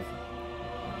cost-effective.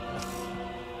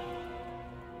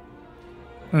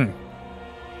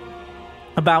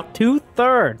 About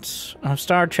 2/3 of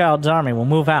Starchild's army will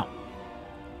move out.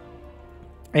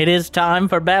 It is time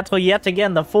for battle yet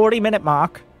again, the 40-minute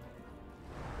mark.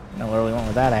 I don't know where we went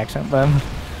with that accent, but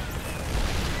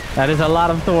that is a lot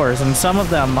of Thors, and some of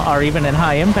them are even in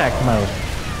high impact mode,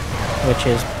 which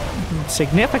is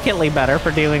significantly better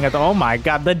for dealing with, oh my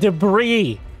god, the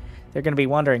debris. They're going to be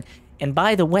wondering. And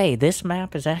by the way, this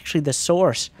map is actually the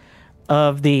source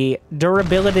of the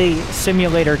durability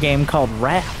simulator game called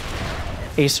Raft,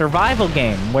 a survival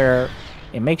game where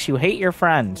it makes you hate your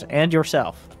friends and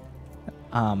yourself.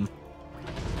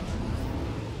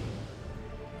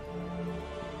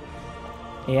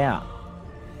 Yeah.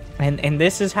 And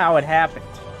this is how it happened.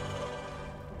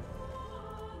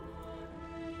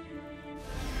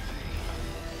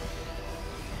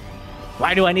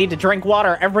 Why do I need to drink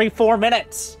water every 4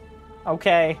 minutes?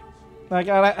 Okay. I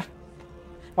gotta...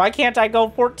 Why can't I go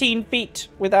 14 feet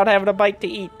without having a bite to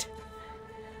eat?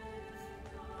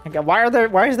 Okay,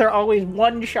 why is there always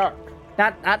one shark?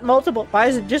 Not multiple. Why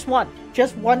is it just one?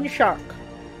 Just one shark.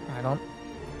 I don't...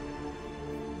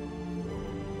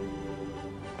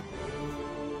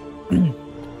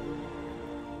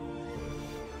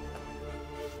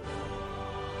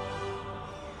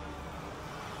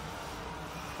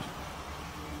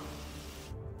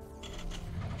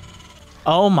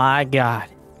 Oh my god.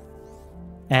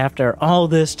 After all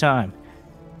this time,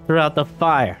 throughout the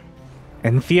fire,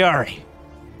 and fury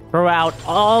throughout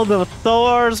all the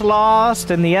Thors lost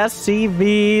and the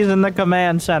SCVs and the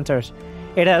command centers.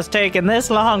 It has taken this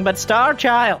long, but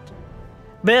Starchild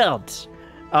builds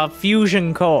a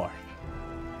fusion core,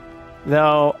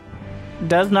 though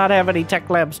does not have any tech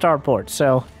lab starports,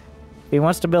 so he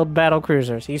wants to build battle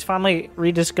cruisers. He's finally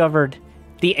rediscovered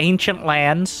the ancient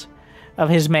lands of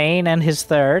his main and his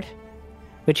third,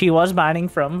 which he was mining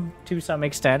from to some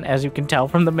extent, as you can tell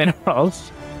from the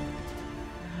minerals.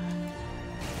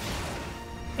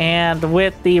 And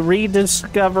with the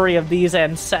rediscovery of these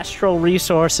ancestral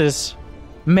resources,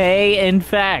 may, in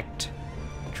fact,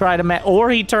 try to... or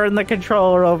he turned the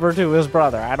controller over to his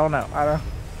brother. I don't know.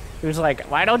 He was like,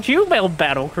 why don't you build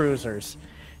battle cruisers?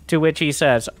 To which he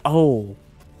says, oh.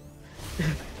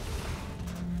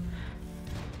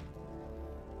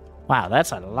 Wow,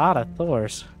 that's a lot of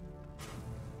Thors.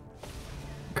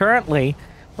 Currently,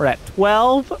 we're at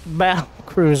 12 battle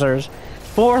cruisers,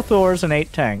 4 Thors, and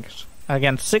 8 tanks.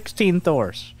 Against 16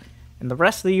 Thors. And the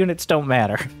rest of the units don't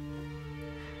matter.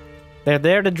 They're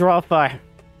there to draw fire.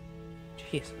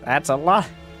 Jeez, that's a lot.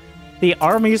 The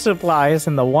army supply is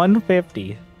in the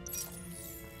 150.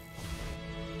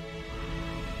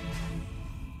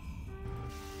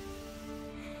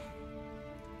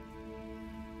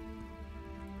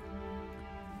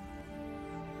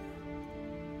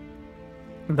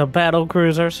 The battle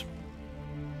cruisers.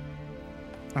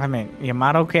 I mean,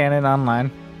 Yamato cannon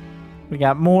online. We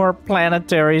got more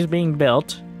planetaries being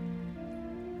built.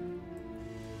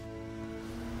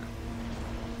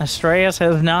 Astreus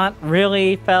has not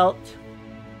really felt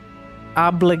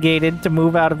obligated to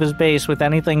move out of his base with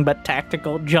anything but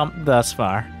tactical jump thus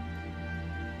far.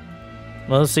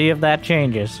 We'll see if that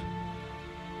changes.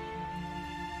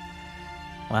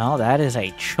 Well, that is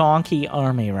a chonky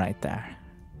army right there.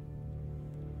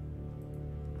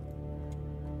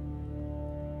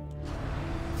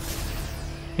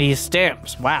 He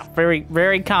stims. Wow, very,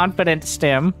 very confident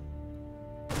stim.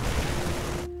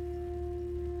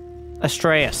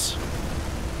 Astreus.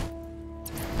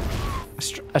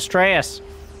 Astreus.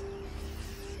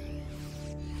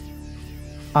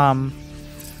 Wow,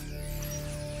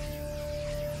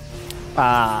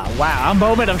 a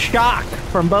moment of shock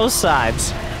from both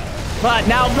sides. But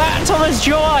now battle is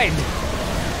joined.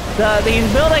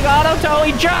 He's building auto tow,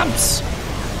 he jumps!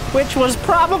 Which was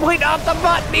probably not the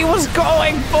button he was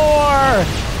going for!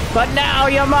 But now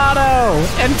Yamato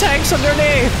and tanks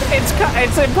underneath.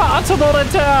 It's impossible to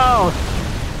tell.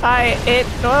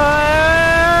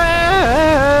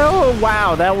 Oh,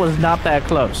 wow, that was not that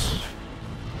close.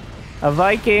 A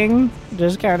Viking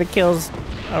just kind of kills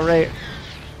a Ray.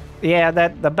 Yeah,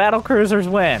 the battle cruisers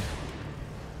win.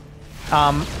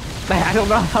 I don't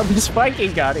know how this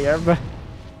Viking got here, but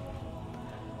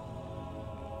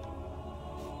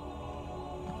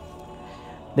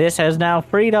this has now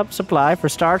freed up supply for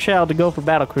Starchild to go for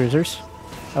battle cruisers,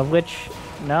 of which,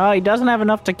 no, he doesn't have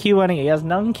enough to queue any. He has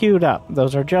none queued up.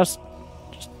 Those are just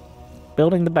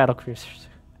building the battle cruisers.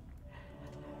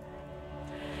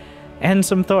 And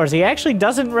some Thors. He actually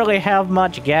doesn't really have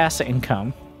much gas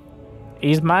income.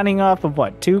 He's mining off of,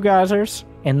 what, 2 geysers?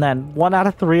 And then 1 out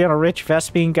of 3 on a rich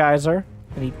Vespine geyser.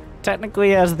 And he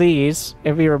technically has these,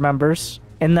 if he remembers.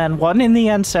 And then 1 in the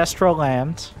ancestral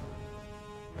lands.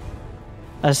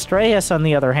 Astreus, on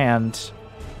the other hand,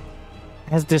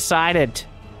 has decided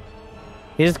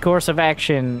his course of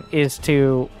action is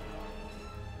to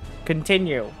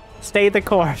continue, stay the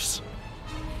course.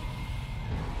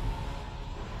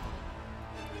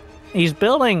 He's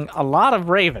building a lot of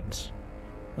ravens,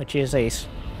 which is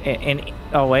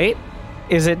oh wait,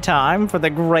 is it time for the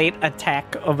great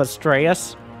attack of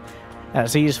Astreus?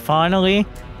 As he's finally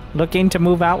looking to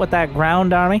move out with that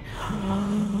ground army.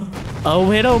 A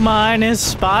widow mine is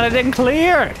spotted and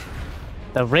cleared.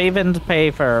 The ravens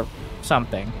pay for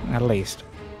something, at least.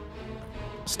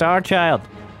 Starchild,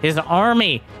 his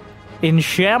army in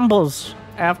shambles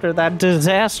after that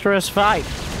disastrous fight.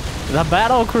 The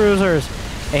battle cruisers,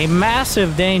 a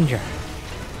massive danger.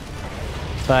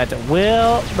 But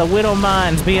will the widow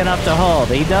mines be enough to hold?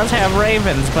 He does have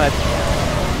ravens, but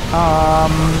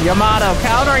Yamato,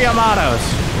 counter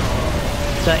Yamatos.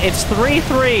 So it's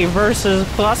 3-3 versus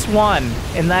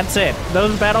 +1, and that's it.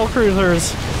 Those battle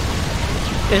cruisers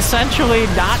essentially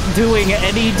not doing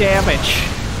any damage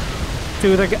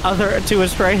to to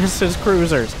Astreus'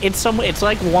 cruisers. It's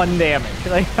like 1 damage.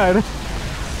 Like,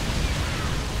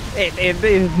 it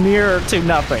is near to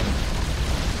nothing.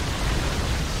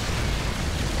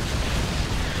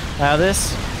 Now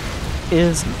this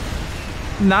is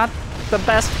not the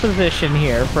best position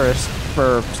here for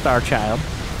Starchild.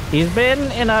 He's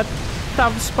been in a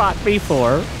tough spot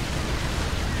before.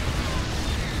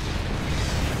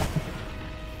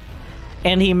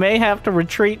 And he may have to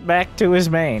retreat back to his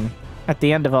main at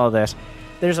the end of all this.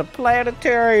 There's a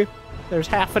planetary, there's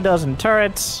half a dozen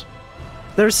turrets.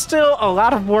 There's still a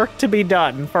lot of work to be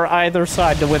done for either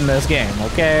side to win this game,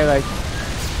 okay? Like,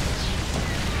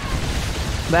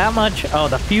 that much. Oh,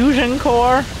 the fusion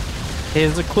core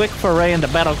is a quick foray into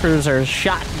battlecruisers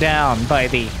shot down by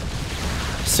the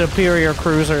superior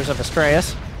cruisers of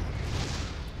Astreus.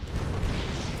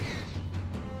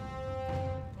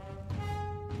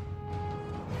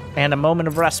 And a moment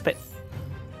of respite.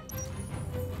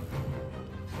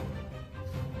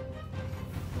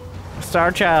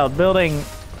 Starchild building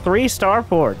 3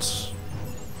 starports.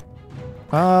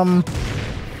 The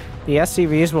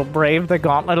SCVs will brave the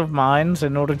gauntlet of mines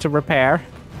in order to repair.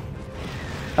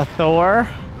 A Thor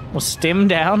will stim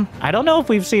down. I don't know if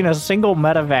we've seen a single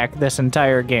medevac this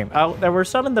entire game. Oh, there were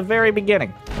some in the very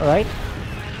beginning, all right?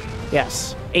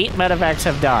 Yes, 8 medevacs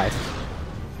have died.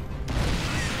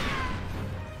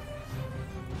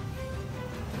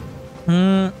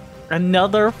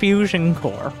 Another fusion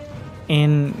core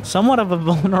in somewhat of a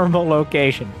vulnerable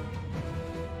location.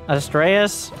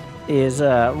 Astreus is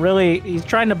really, he's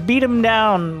trying to beat him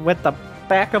down with the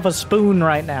back of a spoon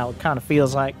right now, it kind of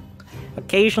feels like.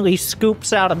 Occasionally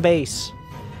scoops out a base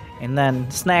and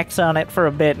then snacks on it for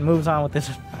a bit and moves on with his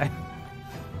life.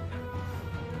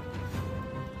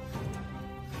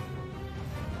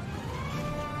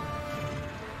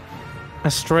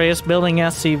 Astreus building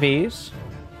SCVs.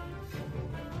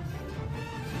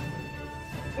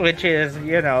 Which is,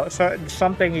 you know,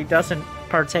 something he doesn't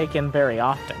partake in very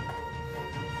often.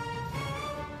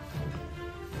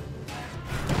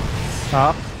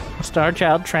 Oh,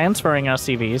 Starchild transferring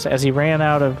SCVs as he ran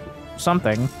out of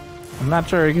something. I'm not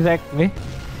sure exactly.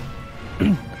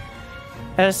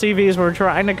 SCVs were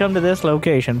trying to come to this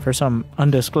location for some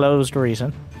undisclosed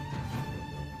reason.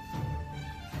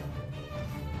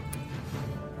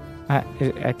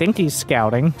 I think he's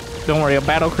scouting. Don't worry, a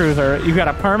battlecruiser. You got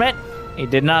a permit? He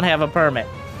did not have a permit.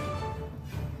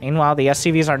 Meanwhile, the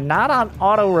SCVs are not on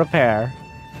auto repair.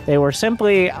 They were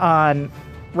simply on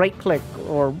right click,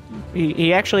 or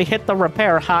he actually hit the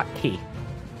repair hotkey.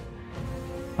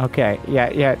 Okay,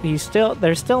 yeah,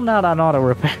 they're still not on auto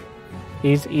repair.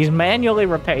 He's manually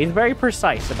repair. He's very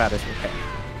precise about his repair.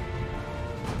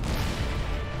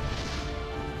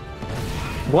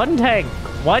 One tank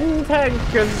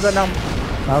is the number.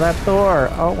 Oh, that Thor.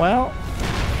 Oh well.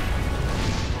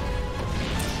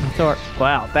 Thor.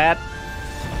 Wow, that,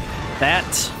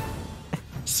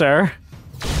 sir.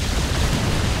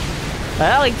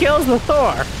 Well, he kills the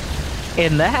Thor.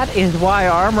 And that is why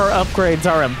armor upgrades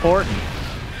are important.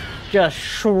 Just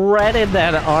shredded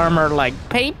that armor like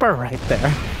paper right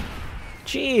there.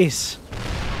 Jeez.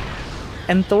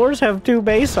 And Thors have 2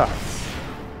 base arms.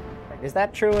 Is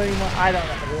that true anymore? I don't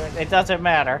know. It doesn't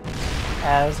matter.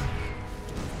 As...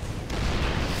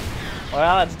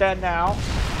 well, it's dead now.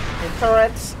 The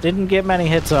turrets didn't get many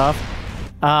hits off.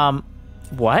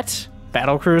 What?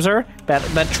 Battlecruiser?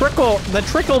 The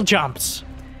trickle jumps.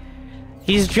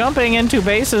 He's jumping into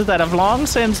bases that have long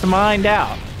since mined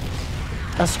out.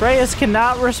 Astreus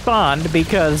cannot respond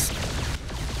because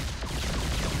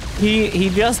he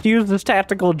just used his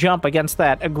tactical jump against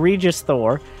that egregious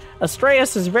Thor.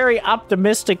 Astreus is very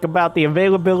optimistic about the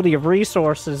availability of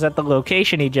resources at the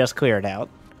location he just cleared out.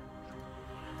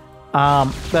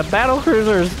 The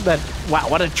battlecruisers that... wow,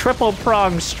 what a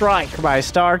triple-pronged strike by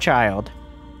Starchild.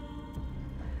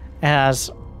 As...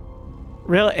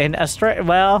 really, in Astreus...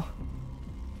 well...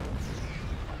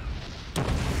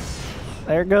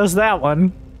 there goes that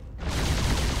one.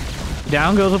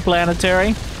 Down goes a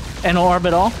planetary. An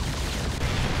orbital.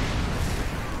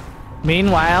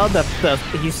 Meanwhile,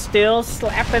 he's still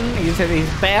slapping... he's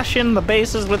bashing the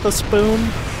bases with a spoon.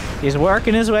 He's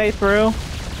working his way through.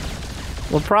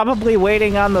 We're probably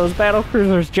waiting on those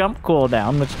battlecruisers' jump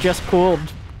cooldown, which just cooled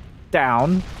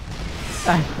down.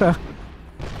 3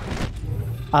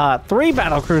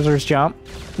 battlecruisers jump.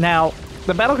 Now,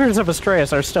 the battlecruisers of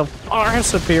Astreus are still far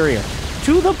superior,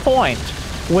 to the point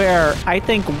where I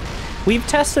think we've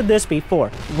tested this before.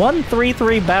 1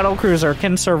 3-3 battlecruiser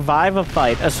can survive a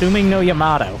fight, assuming no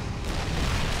Yamato,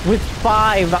 with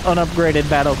 5 unupgraded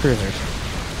battlecruisers.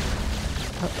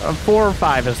 4 or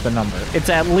 5 is the number. It's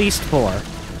at least 4.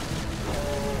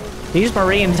 These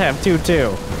Marines have 2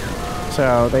 too,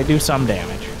 so they do some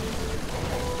damage.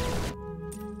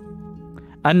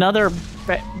 Another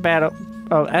battle...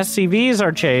 oh, SCVs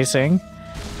are chasing.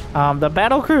 The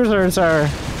battlecruisers are...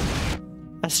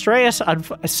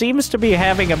 Astreus seems to be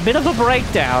having a bit of a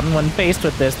breakdown when faced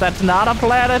with this. That's not a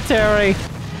planetary.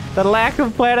 The lack of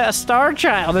a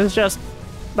Starchild is just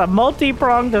the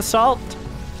multi-pronged assault.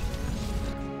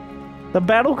 The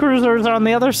battlecruisers are on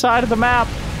the other side of the map.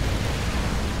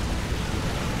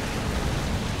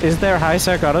 Is there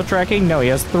high-sec auto-tracking? No, he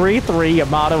has 3/3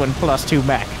 Yamato and +2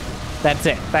 mech. That's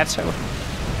it. That's who.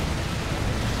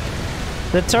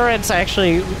 The turrets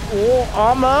actually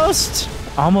almost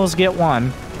get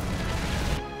one.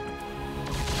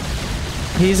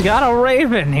 He's got a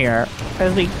Raven here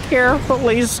as he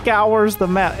carefully scours the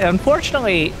map.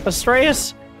 Unfortunately,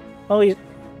 Astreus,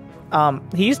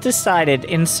 he's decided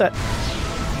okay,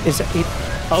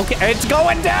 it's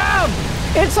going down.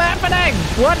 It's happening.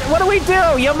 What do we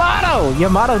do?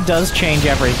 Yamato does change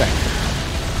everything.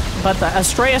 But the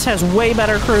Astreus has way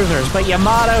better cruisers, but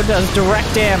Yamato does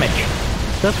direct damage.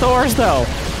 The Thors, though,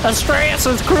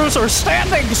 Astreus' cruiser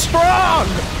standing strong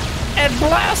and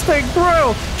blasting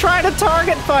through, trying to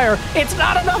target fire. It's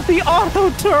not enough the auto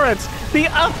turrets. The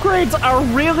upgrades are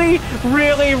really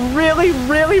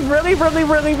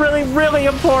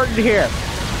important here.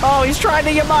 Oh, he's trying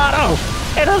to Yamato.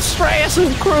 And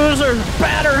Astreus' cruisers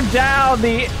batter down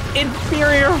the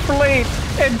inferior fleet.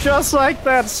 And just like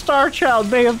that, Starchild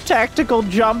may have tactical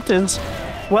jumped his,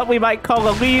 what we might call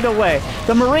a lead away.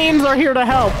 The Marines are here to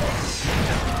help.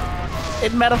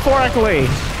 It metaphorically.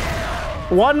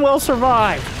 One will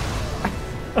survive.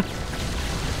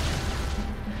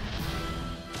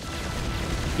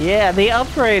 Yeah, the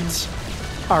upgrades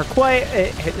are quite...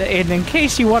 And in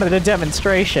case you wanted a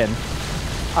demonstration,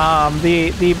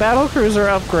 the battlecruiser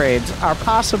upgrades are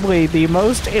possibly the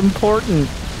most important...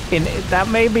 that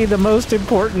may be the most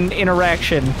important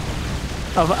interaction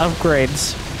of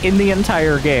upgrades in the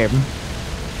entire game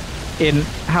in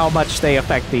how much they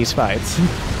affect these fights.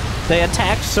 They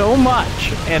attack so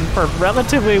much and for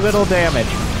relatively little damage.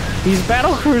 These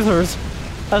battlecruisers,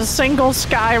 a single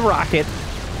skyrocket.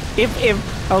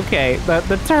 Okay,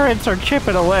 the turrets are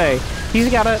chipping away.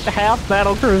 He's got a half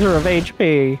battlecruiser of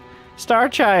HP.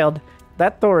 Starchild,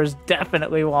 that Thor is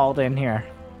definitely walled in here.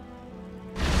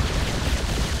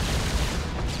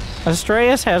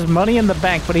 Astreus has money in the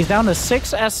bank, but he's down to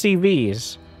 6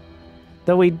 SCVs.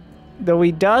 Though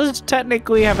he does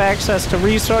technically have access to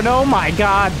resource. Oh my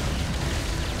god!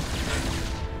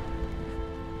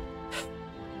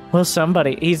 Well,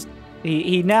 somebody,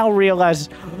 he now realizes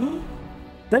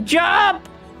the jump!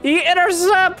 He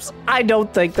intercepts! I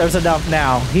don't think there's enough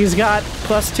now. He's got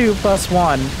 +2,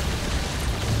 +1.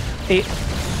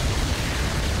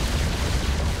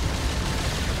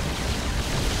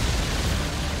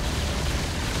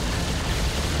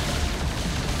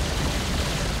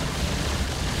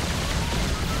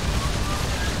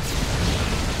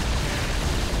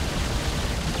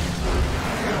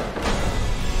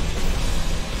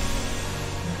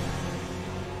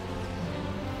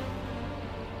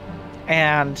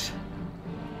 And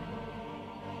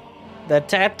the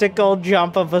tactical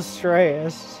jump of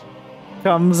Astreus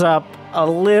comes up a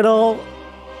little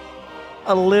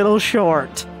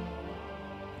short.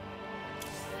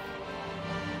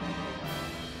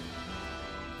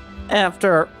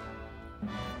 After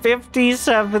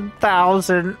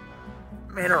 57,000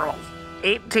 minerals,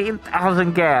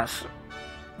 18,000 gas.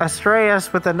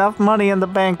 Astreus with enough money in the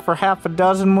bank for half a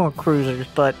dozen more cruisers,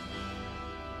 but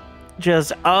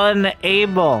just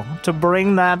unable to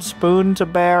bring that spoon to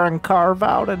bear and carve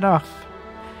out enough.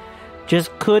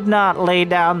 Just could not lay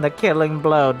down the killing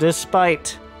blow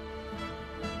despite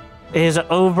his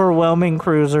overwhelming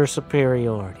cruiser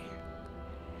superiority.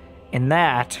 And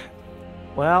that,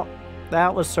 well,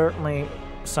 that was certainly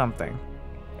something.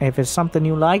 If it's something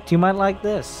you liked, you might like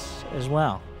this as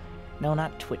well. No,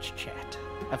 not Twitch chat.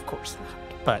 Of course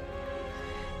not.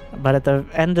 But at the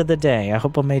end of the day, I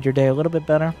hope I made your day a little bit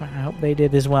better. I hope they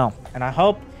did as well. And I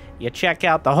hope you check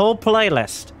out the whole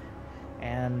playlist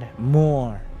and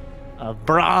more of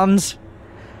Bronze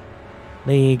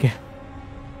League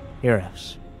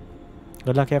Heroes.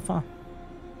 Good luck, have fun.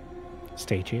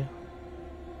 Stay chill.